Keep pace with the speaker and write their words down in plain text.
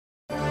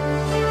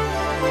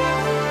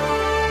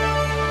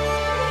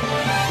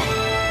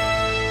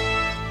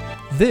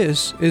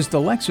This is the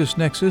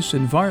LexisNexis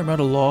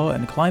Environmental Law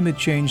and Climate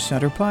Change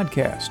Center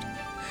podcast.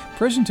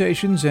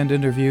 Presentations and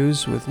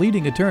interviews with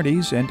leading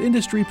attorneys and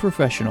industry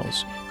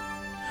professionals.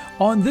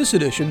 On this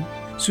edition,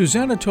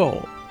 Susanna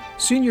Tol,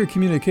 Senior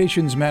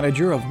Communications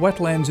Manager of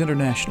Wetlands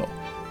International,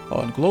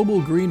 on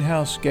global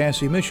greenhouse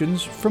gas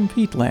emissions from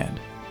peatland.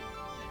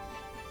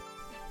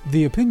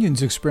 The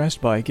opinions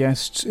expressed by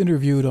guests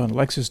interviewed on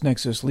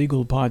LexisNexis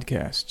legal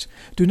podcasts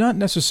do not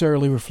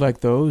necessarily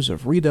reflect those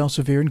of Reed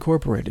Elsevier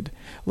Incorporated,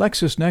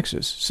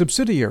 LexisNexis,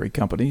 subsidiary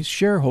companies,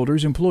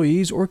 shareholders,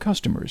 employees, or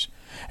customers,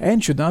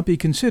 and should not be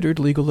considered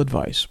legal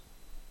advice.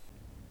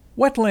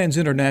 Wetlands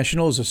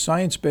International is a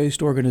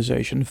science-based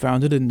organization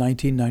founded in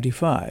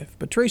 1995,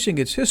 but tracing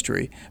its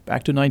history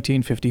back to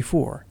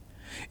 1954.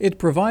 It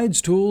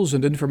provides tools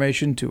and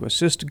information to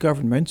assist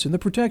governments in the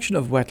protection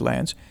of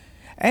wetlands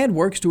and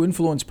works to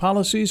influence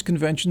policies,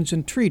 conventions,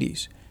 and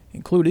treaties,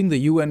 including the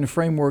UN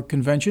Framework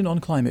Convention on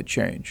Climate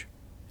Change.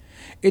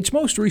 Its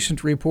most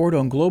recent report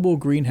on global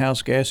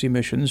greenhouse gas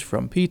emissions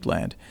from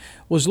peatland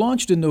was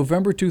launched in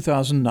November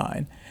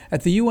 2009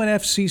 at the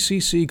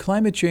UNFCCC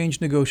climate change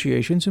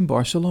negotiations in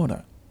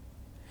Barcelona.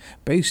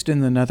 Based in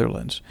the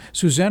Netherlands,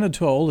 Susanna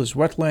Tol is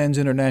Wetlands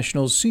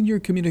International's Senior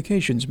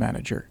Communications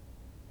Manager.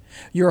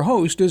 Your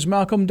host is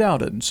Malcolm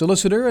Dowden,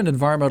 solicitor and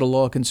environmental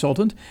law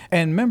consultant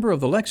and member of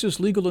the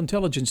Lexis Legal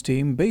Intelligence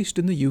Team based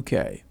in the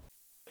UK.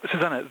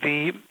 Susanna,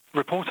 the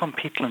report on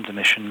peatland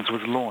emissions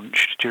was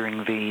launched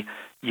during the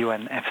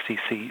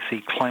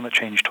UNFCCC climate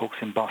change talks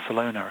in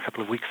Barcelona a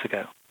couple of weeks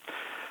ago.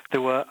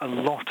 There were a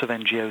lot of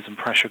NGOs and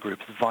pressure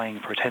groups vying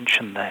for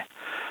attention there,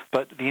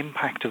 but the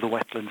impact of the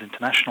Wetlands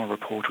International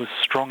report was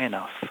strong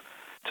enough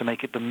to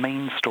make it the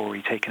main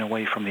story taken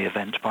away from the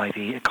event by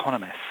The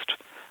Economist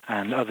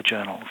and other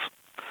journals.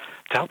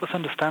 To help us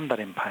understand that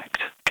impact,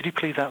 could you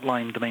please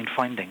outline the main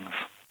findings?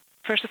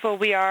 First of all,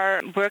 we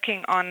are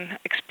working on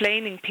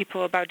explaining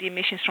people about the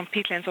emissions from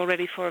peatlands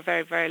already for a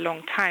very, very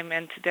long time,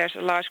 and there's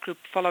a large group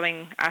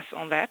following us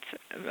on that.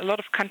 A lot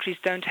of countries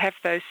don't have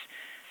those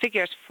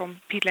figures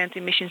from peatland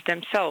emissions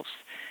themselves,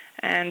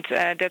 and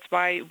that's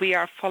why we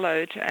are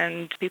followed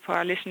and people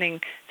are listening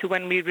to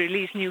when we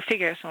release new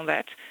figures on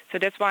that. So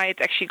that's why it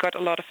actually got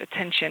a lot of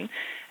attention.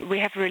 We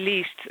have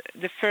released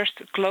the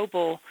first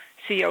global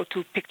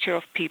CO2 picture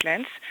of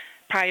peatlands.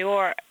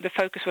 Prior, the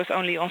focus was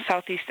only on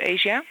Southeast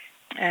Asia,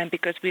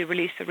 because we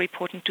released a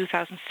report in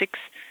 2006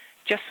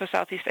 just for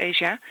Southeast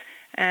Asia.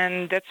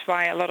 And that's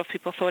why a lot of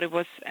people thought it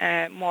was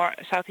a more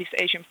Southeast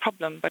Asian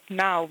problem. But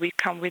now we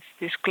come with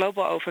this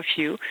global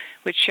overview,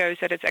 which shows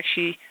that it's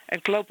actually a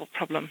global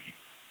problem.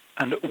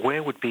 And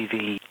where would be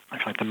the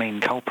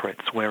main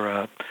culprits? Where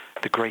are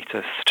the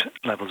greatest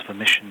levels of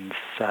emissions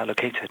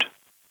located?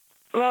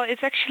 Well,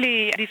 it's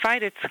actually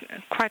divided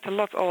quite a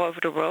lot all over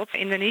the world.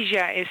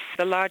 Indonesia is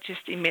the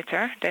largest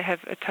emitter. They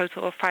have a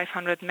total of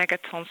 500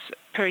 megatons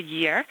per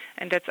year,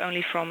 and that's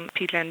only from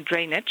peatland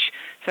drainage.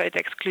 So it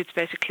excludes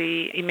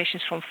basically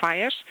emissions from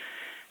fires.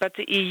 But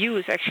the EU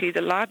is actually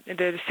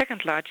the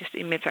second largest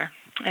emitter,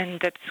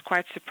 and that's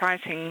quite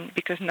surprising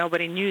because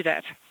nobody knew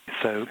that.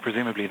 So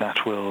presumably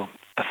that will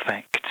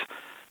affect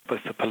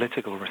both the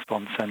political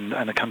response and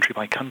a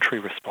country-by-country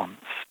response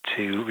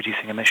to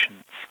reducing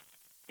emissions.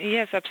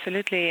 Yes,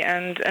 absolutely.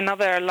 And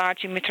another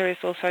large emitter is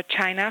also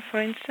China, for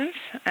instance.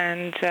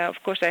 And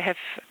of course, they have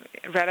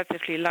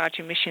relatively large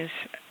emissions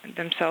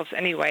themselves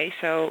anyway.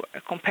 So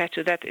compared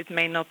to that, it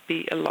may not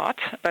be a lot.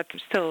 But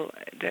still,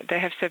 they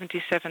have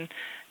 77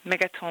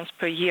 megatons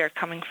per year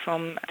coming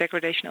from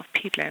degradation of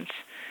peatlands.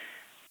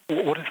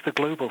 What is the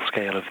global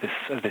scale of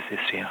this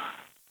issue?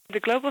 The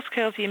global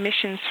scale of the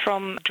emissions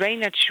from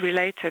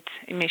drainage-related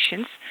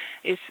emissions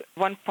is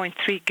 1.3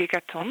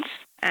 gigatons.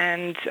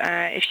 And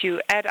if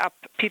you add up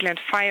peatland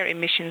fire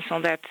emissions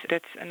on that,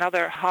 that's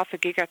another half a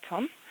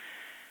gigaton.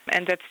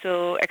 And that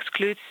still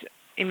excludes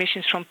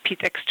emissions from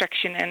peat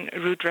extraction and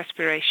root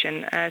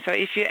respiration. So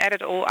if you add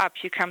it all up,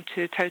 you come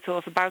to a total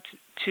of about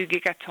 2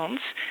 gigatons.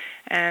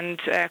 And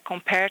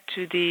compared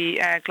to the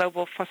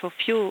global fossil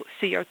fuel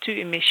CO2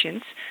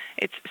 emissions,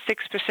 it's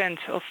 6%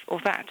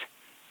 of that.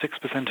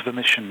 6% of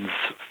emissions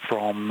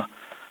from,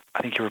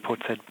 I think your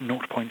report said,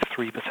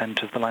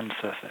 0.3% of the land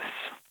surface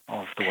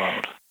of the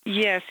world.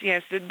 Yes.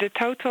 The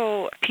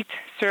total peat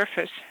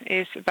surface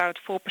is about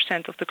 4%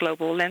 of the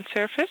global land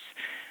surface,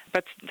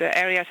 but the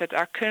areas that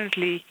are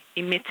currently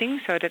emitting,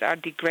 so that are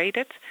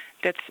degraded,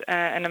 that's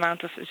an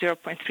amount of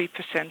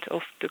 0.3%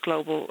 of the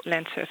global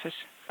land surface.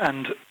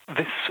 And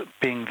this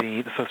being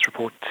the first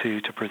report to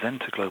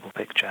present a global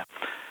picture,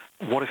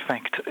 what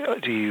effect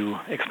do you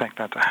expect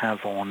that to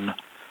have on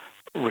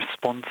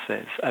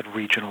responses at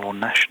regional or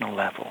national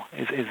level?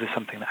 Is this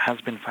something that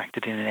has been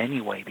factored in any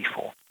way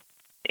before?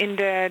 In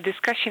the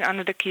discussion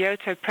under the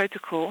Kyoto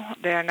Protocol,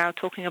 they are now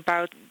talking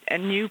about a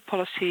new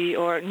policy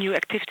or new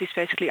activities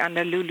basically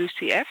under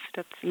LULUCF,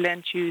 that's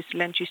land use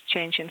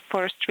change and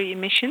forestry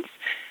emissions.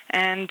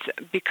 And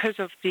because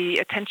of the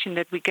attention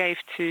that we gave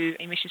to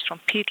emissions from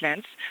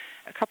peatlands,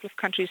 a couple of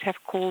countries have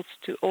called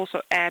to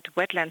also add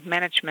wetland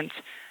management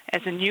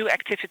as a new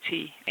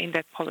activity in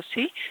that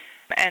policy.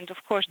 And of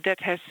course, that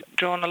has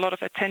drawn a lot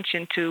of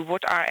attention to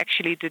what are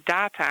actually the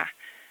data,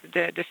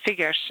 the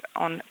figures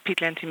on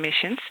peatland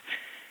emissions.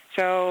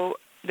 So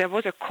there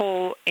was a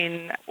call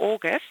in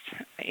August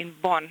in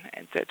Bonn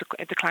at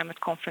the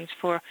climate conference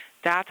for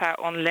data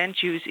on land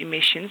use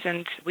emissions,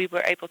 and we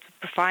were able to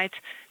provide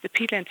the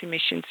peatland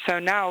emissions. So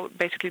now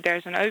basically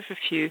there's an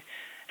overview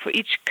for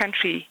each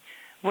country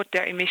what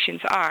their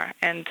emissions are,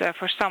 and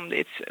for some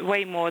it's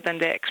way more than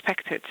they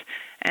expected.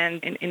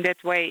 And in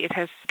that way it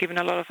has given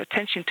a lot of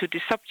attention to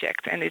this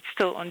subject, and it's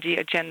still on the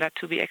agenda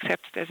to be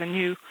accepted as a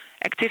new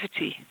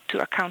activity to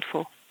account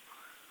for.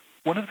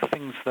 One of the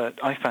things that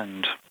I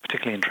found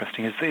particularly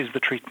interesting is the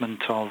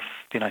treatment of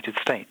the United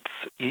States.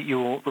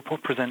 Your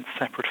report presents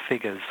separate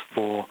figures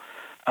for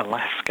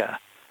Alaska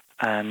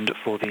and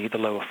for the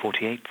lower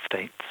 48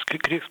 states.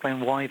 Could you explain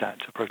why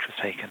that approach was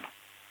taken?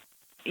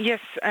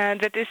 Yes,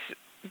 that is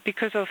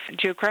because of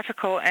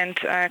geographical and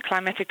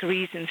climatic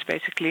reasons,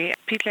 basically.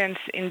 Peatlands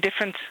in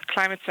different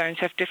climate zones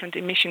have different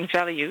emission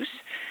values.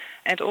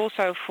 And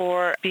also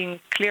for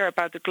being clear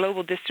about the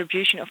global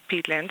distribution of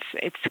peatlands,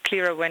 it's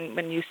clearer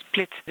when you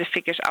split the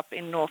figures up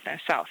in north and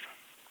south.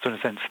 So in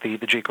a sense, the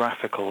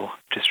geographical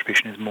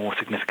distribution is more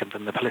significant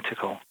than the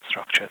political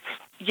structures?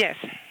 Yes,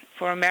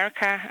 for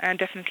America,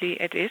 definitely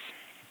it is.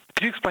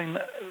 Could you explain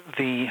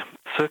the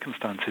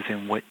circumstances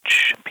in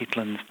which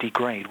peatlands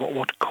degrade?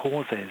 What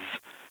causes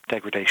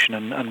degradation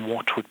and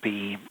what would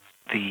be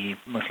the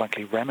most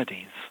likely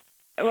remedies?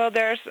 Well,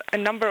 there's a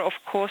number of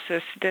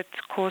causes that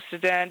cause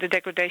the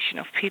degradation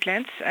of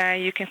peatlands.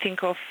 You can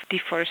think of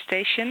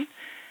deforestation,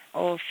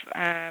 of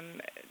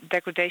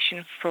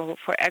degradation for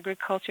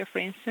agriculture, for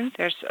instance.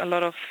 There's a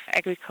lot of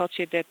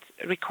agriculture that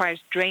requires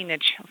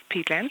drainage of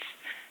peatlands.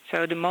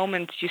 So the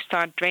moment you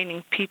start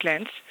draining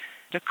peatlands,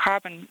 the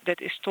carbon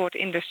that is stored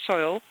in the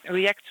soil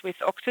reacts with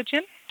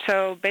oxygen.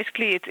 So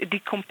basically it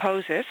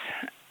decomposes,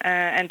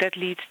 and that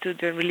leads to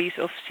the release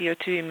of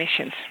CO2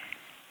 emissions.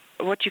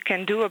 What you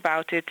can do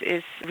about it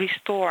is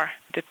restore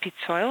the peat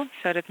soil.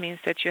 So that means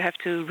that you have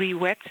to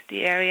re-wet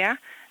the area,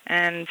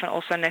 and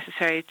also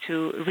necessary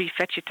to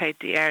revegetate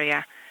the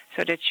area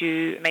so that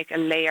you make a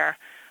layer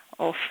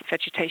of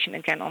vegetation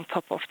again on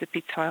top of the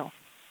peat soil.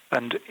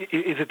 And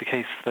is it the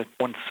case that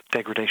once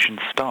degradation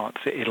starts,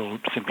 it'll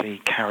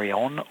simply carry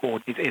on,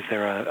 or is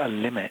there a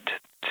limit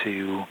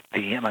to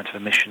the amount of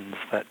emissions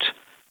that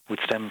would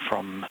stem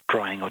from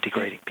drying or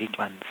degrading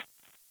peatlands?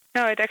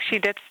 No,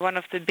 that's one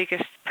of the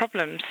biggest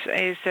problems,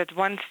 is that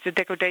once the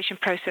degradation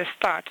process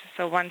starts,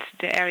 so once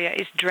the area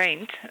is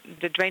drained,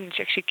 the drainage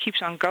actually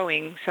keeps on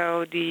going,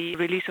 so the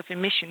release of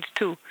emissions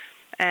too.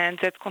 And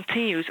that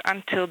continues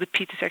until the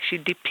peat is actually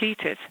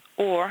depleted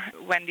or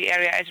when the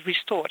area is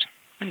restored.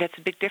 And that's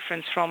a big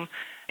difference from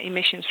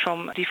emissions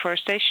from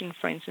deforestation,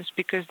 for instance,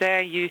 because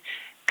there you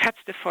cut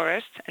the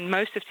forest and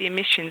most of the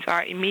emissions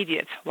are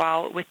immediate,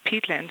 while with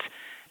peatland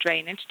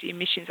drainage, the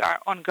emissions are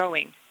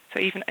ongoing. So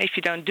even if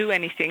you don't do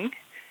anything,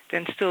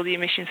 then still the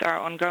emissions are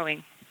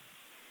ongoing.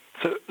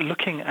 So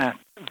looking at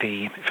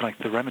the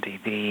remedy,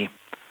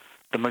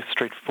 the most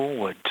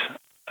straightforward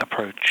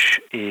approach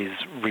is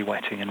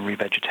rewetting and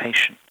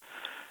revegetation.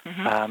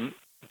 Mm-hmm.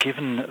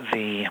 Given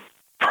the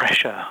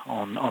pressure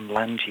on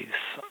land use,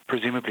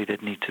 presumably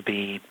there'd need to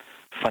be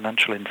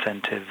financial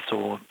incentives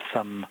or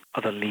some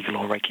other legal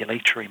or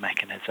regulatory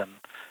mechanism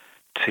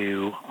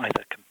to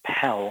either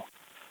compel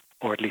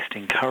or at least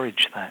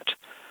encourage that.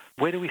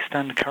 Where do we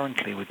stand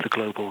currently with the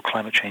global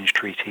climate change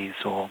treaties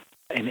or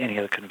in any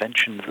other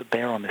conventions that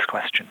bear on this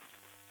question?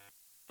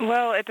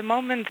 Well, at the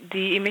moment,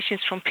 the emissions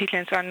from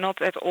peatlands are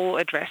not at all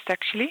addressed,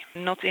 actually,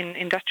 not in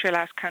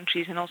industrialized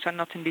countries and also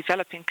not in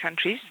developing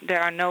countries.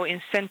 There are no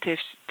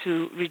incentives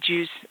to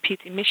reduce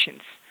peat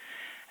emissions.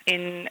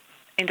 In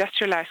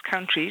industrialized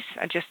countries,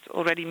 I just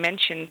already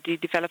mentioned the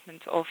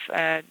development of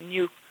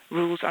new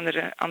rules under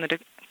the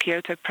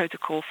Kyoto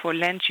Protocol for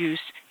land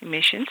use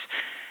emissions.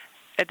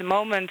 At the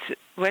moment,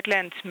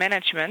 wetland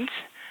management,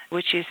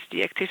 which is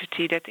the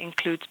activity that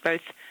includes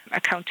both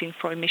accounting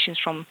for emissions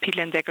from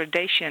peatland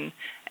degradation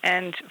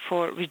and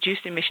for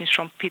reduced emissions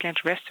from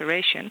peatland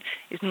restoration,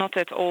 is not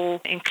at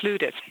all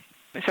included.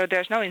 So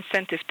there's no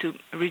incentive to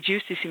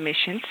reduce these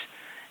emissions.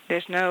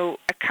 There's no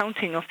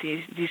accounting of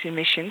these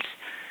emissions.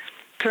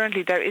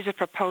 Currently, there is a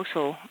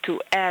proposal to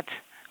add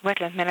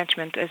wetland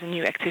management as a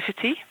new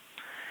activity.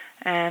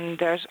 And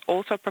there's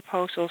also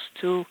proposals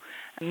to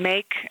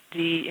make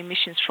the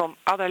emissions from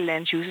other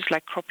land uses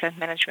like cropland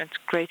management,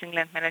 grazing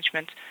land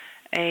management,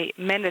 a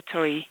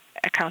mandatory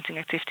accounting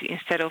activity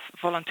instead of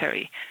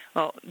voluntary.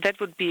 Well, that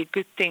would be a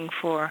good thing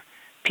for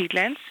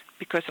peatlands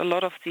because a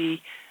lot of the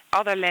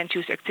other land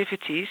use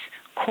activities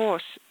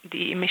cause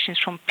the emissions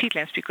from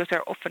peatlands because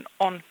they're often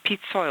on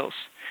peat soils.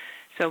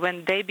 So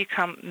when they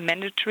become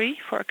mandatory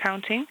for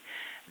accounting,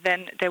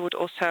 then they would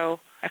also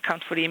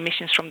account for the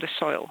emissions from the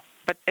soil.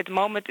 But at the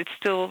moment, it's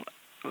still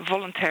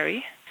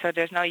voluntary, so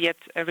there's not yet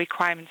a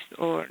requirement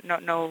or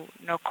no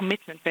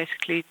commitment,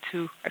 basically,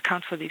 to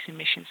account for these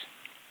emissions.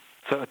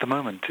 So at the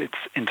moment, it's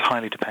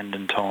entirely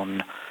dependent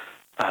on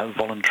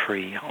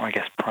voluntary, or I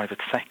guess private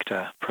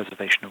sector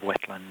preservation of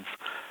wetlands,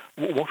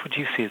 What would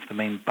you see as the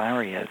main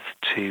barriers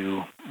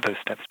to those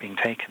steps being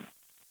taken?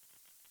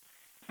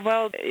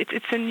 Well,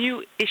 it's a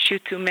new issue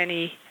to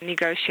many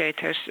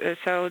negotiators.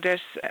 So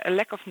there's a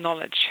lack of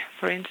knowledge,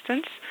 for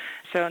instance.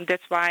 So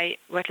that's why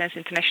Wetlands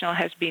International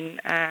has been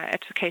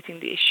advocating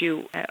the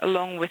issue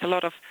along with a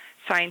lot of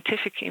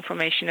scientific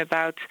information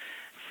about,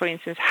 for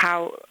instance,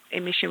 how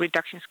emission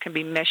reductions can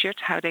be measured,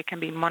 how they can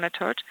be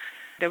monitored.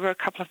 There were a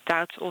couple of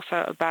doubts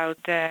also about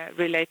the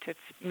related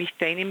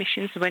methane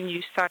emissions when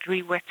you start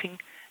re-wetting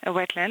a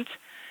wetland.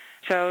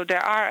 So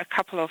there are a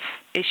couple of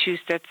issues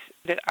that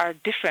are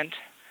different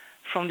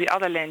from the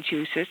other land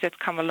uses that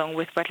come along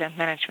with wetland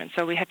management.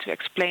 So we had to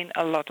explain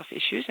a lot of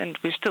issues, and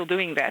we're still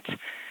doing that.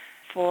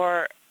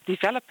 For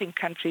developing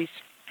countries,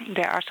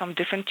 there are some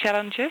different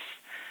challenges.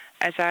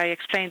 As I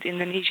explained,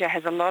 Indonesia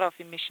has a lot of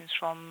emissions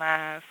from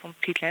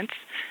peatlands.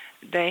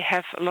 They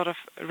have a lot of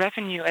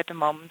revenue at the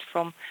moment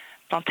from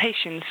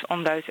plantations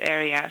on those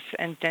areas,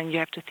 and then you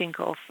have to think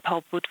of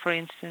pulpwood, for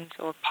instance,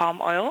 or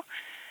palm oil.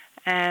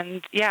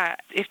 And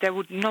if there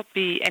would not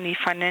be any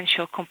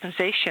financial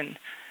compensation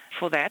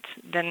for that,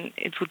 then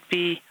it would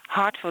be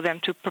hard for them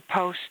to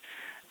propose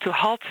to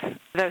halt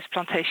those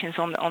plantations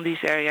on these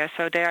areas.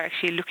 So they are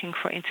actually looking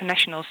for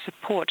international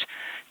support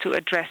to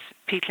address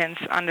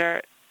peatlands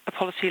under a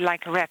policy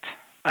like RED.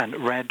 And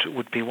RED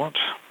would be what?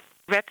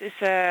 RED is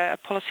a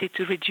policy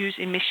to reduce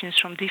emissions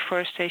from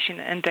deforestation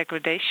and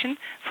degradation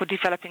for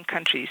developing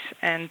countries.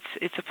 And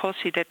it's a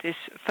policy that is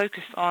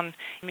focused on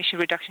emission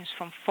reductions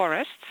from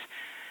forests.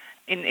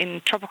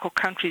 In tropical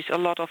countries, a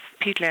lot of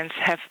peatlands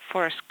have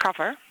forest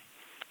cover.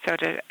 So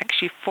they're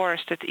actually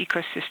forested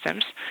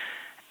ecosystems.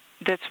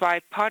 That's why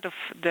part of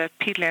the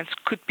peatlands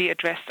could be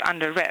addressed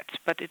under RED,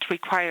 but it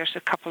requires a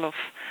couple of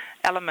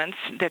elements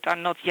that are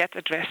not yet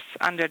addressed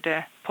under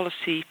the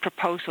policy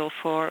proposal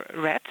for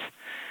RED.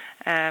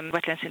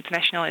 Wetlands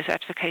International is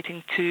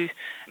advocating to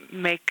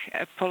make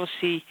a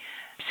policy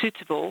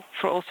suitable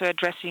for also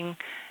addressing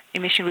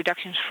emission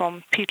reductions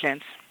from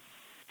peatlands.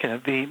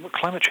 The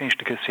climate change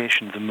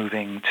negotiations are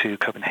moving to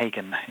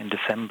Copenhagen in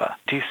December.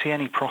 Do you see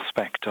any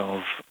prospect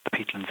of the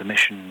peatlands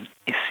emission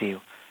issue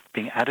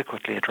being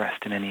adequately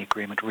addressed in any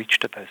agreement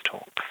reached at those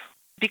talks?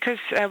 Because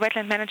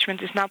wetland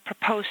management is now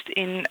proposed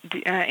in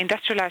the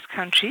industrialized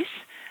countries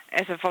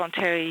as a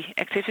voluntary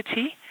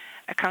activity,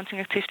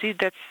 accounting activity,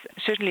 that's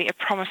certainly a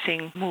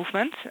promising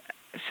movement.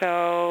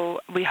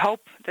 So we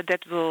hope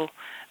that will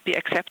be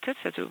accepted,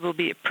 that it will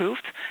be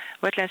approved.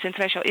 Wetlands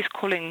International is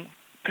calling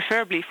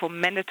preferably for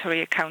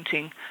mandatory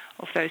accounting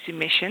of those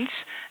emissions.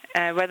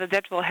 Whether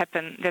that will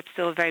happen, that's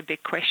still a very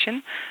big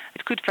question.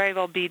 It could very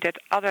well be that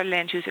other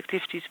land use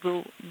activities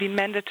will be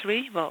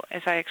mandatory. Well,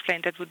 as I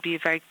explained, that would be a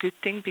very good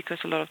thing because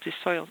a lot of the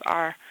soils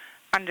are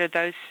under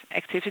those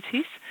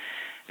activities.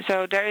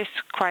 So there is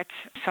quite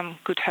some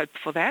good hope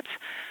for that.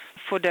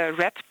 For the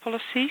RED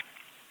policy,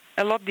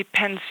 a lot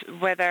depends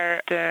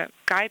whether the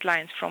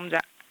guidelines from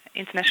the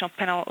International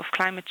Panel of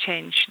Climate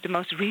Change, the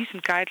most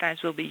recent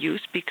guidelines, will be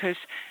used because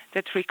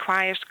that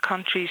requires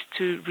countries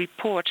to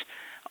report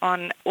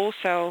on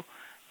also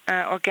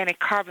organic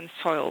carbon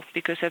soil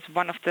because that's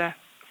one of the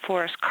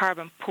forest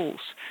carbon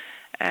pools.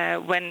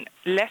 When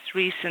less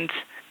recent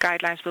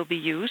guidelines will be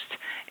used,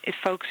 it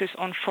focuses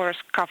on forest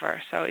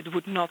cover, so it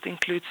would not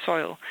include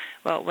soil.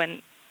 Well,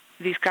 when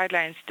these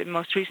guidelines, the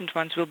most recent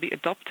ones, will be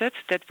adopted,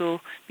 that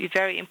will be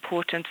very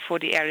important for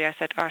the areas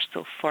that are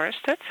still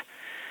forested.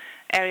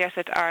 Areas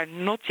that are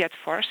not yet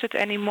forested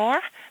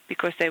anymore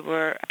because they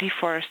were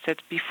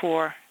deforested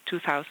before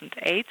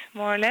 2008,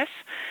 more or less.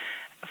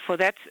 For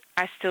that,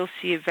 I still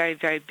see a very,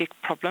 very big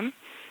problem.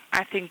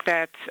 I think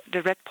that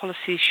the RED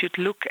policy should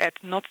look at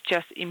not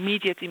just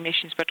immediate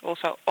emissions, but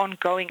also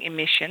ongoing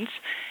emissions.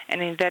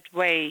 And in that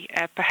way,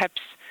 perhaps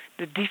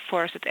the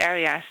deforested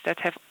areas that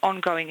have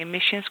ongoing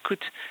emissions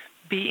could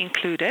be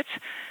included.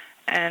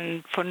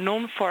 And for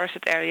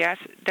non-forested areas,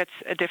 that's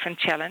a different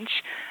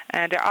challenge.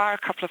 There are a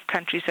couple of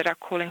countries that are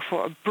calling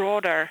for a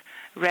broader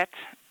RED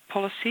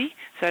policy,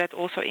 so that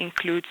also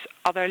includes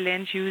other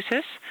land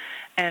uses,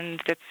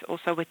 and that's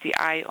also with the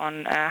eye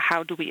on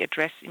how do we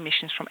address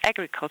emissions from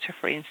agriculture,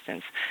 for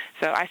instance.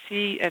 So I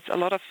see it's a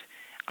lot of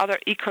other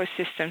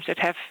ecosystems that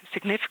have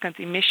significant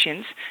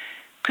emissions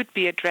could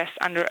be addressed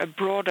under a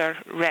broader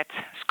RED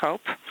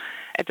scope.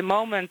 At the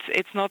moment,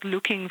 it's not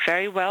looking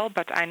very well,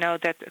 but I know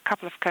that a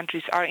couple of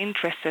countries are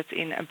interested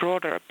in a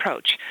broader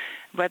approach.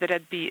 Whether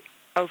that be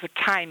over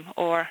time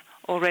or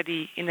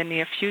already in the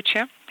near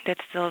future,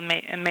 that's still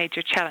a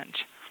major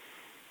challenge.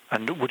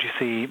 And would you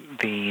see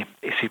the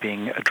issue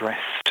being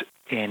addressed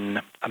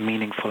in a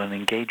meaningful and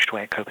engaged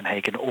way at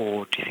Copenhagen,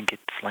 or do you think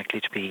it's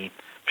likely to be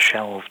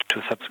shelved to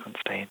a subsequent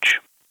stage?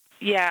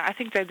 Yeah, I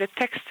think that the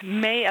text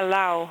may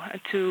allow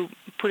to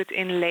put it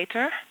in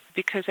later,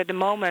 because at the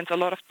moment a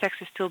lot of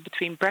text is still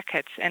between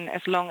brackets, and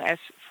as long as,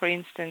 for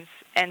instance,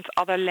 and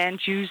other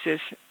land uses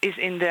is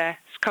in the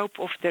scope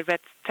of the RED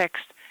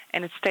text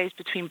and it stays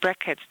between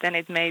brackets, then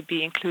it may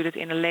be included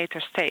in a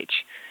later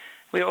stage.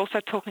 We're also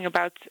talking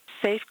about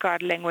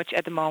safeguard language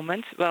at the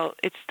moment. Well,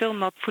 it's still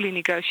not fully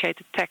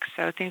negotiated text,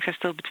 so things are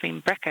still between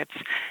brackets.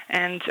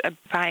 And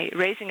by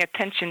raising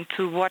attention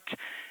to what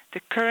the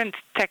current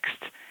text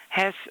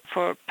has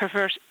for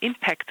perverse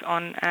impact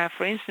on,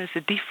 for instance,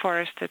 the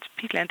deforested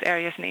peatland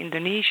areas in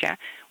Indonesia,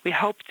 we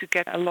hope to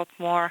get a lot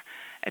more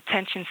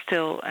attention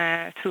still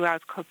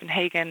throughout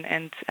Copenhagen,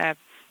 and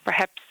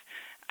perhaps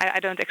I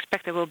don't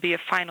expect there will be a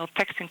final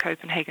text in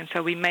Copenhagen,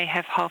 so we may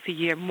have half a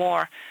year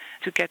more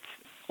to get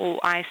all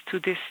eyes to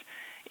this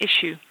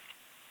issue.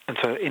 And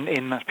so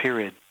in that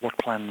period, what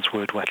plans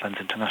would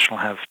Wetlands International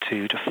have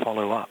to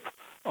follow up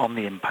on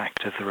the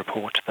impact of the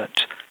report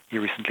that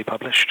you recently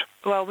published?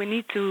 Well, we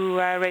need to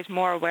raise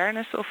more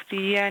awareness of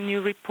the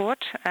new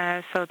report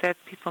so that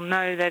people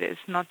know that it's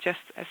not just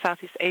a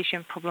Southeast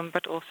Asian problem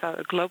but also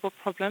a global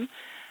problem.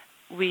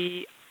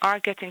 We are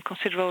getting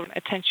considerable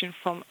attention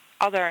from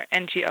other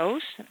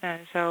NGOs,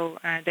 so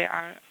they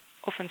are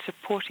often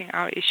supporting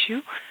our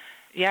issue.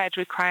 Yeah, it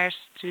requires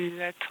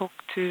to talk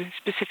to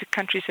specific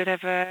countries that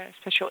have a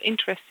special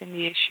interest in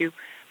the issue.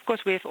 Of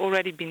course, we have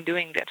already been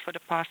doing that for the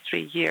past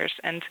 3 years,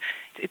 and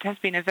it has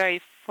been a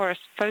very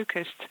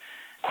forest-focused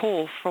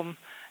call from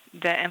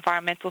the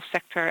environmental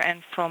sector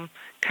and from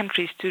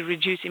countries to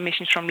reduce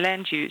emissions from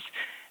land use.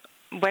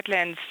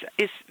 Wetlands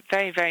is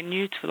very, very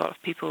new to a lot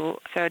of people,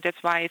 so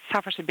that's why it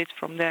suffers a bit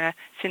from the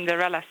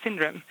Cinderella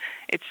syndrome.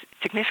 It's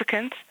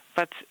significant,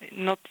 but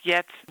not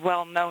yet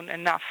well known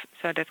enough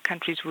so that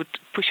countries would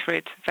push for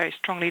it very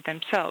strongly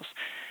themselves.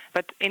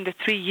 But in the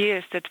 3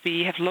 years that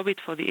we have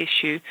lobbied for the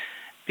issue,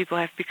 people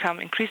have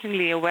become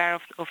increasingly aware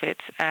of it.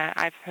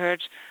 I've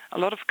heard a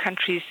lot of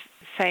countries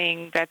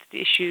saying that the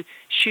issue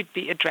should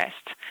be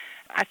addressed.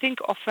 I think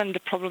often the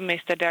problem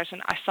is that there's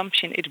an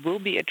assumption it will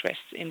be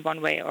addressed in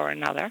one way or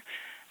another.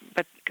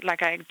 But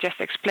like I just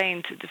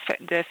explained,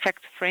 the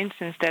fact, for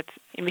instance, that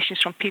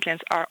emissions from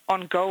peatlands are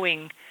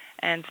ongoing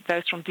and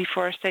those from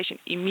deforestation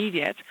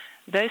immediate,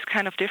 those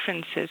kind of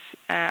differences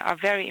are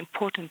very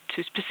important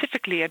to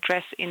specifically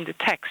address in the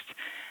text.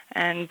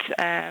 And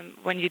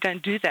when you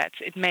don't do that,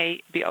 it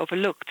may be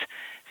overlooked.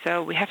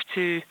 So we have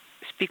to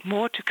speak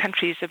more to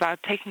countries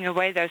about taking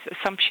away those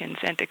assumptions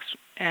and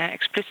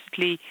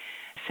explicitly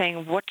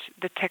saying what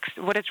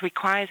it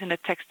requires in the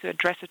text to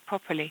address it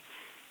properly.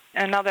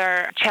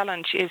 Another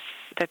challenge is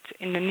that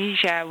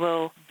Indonesia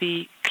will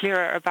be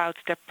clearer about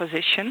their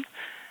position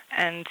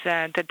and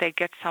that they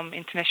get some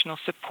international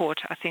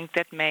support. I think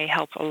that may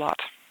help a lot.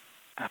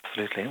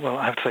 Absolutely. Well,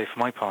 I have to say, for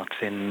my part,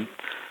 in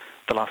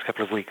the last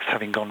couple of weeks,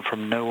 having gone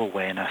from no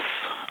awareness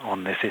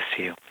on this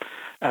issue,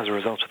 as a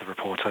result of the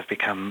report, I've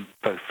become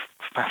both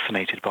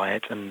fascinated by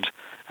it and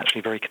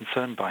actually very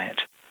concerned by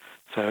it.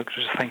 So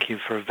just thank you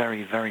for a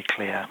very, very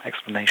clear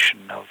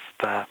explanation of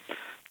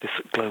this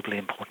globally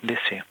important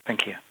issue.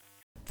 Thank you.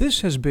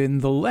 This has been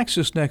the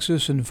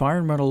LexisNexis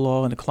Environmental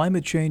Law and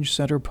Climate Change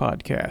Center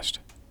podcast.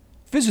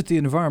 Visit the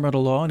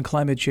Environmental Law and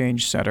Climate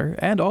Change Center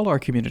and all our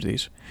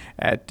communities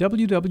at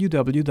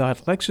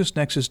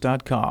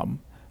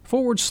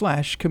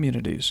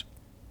www.lexisnexis.com/communities.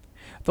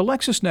 The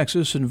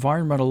LexisNexis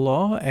Environmental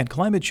Law and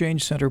Climate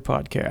Change Center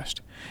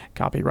podcast.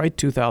 Copyright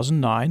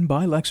 2009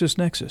 by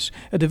LexisNexis,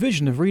 a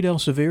division of Reed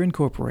Elsevier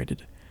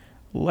Incorporated.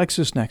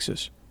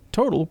 LexisNexis,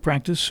 Total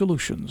Practice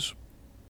Solutions.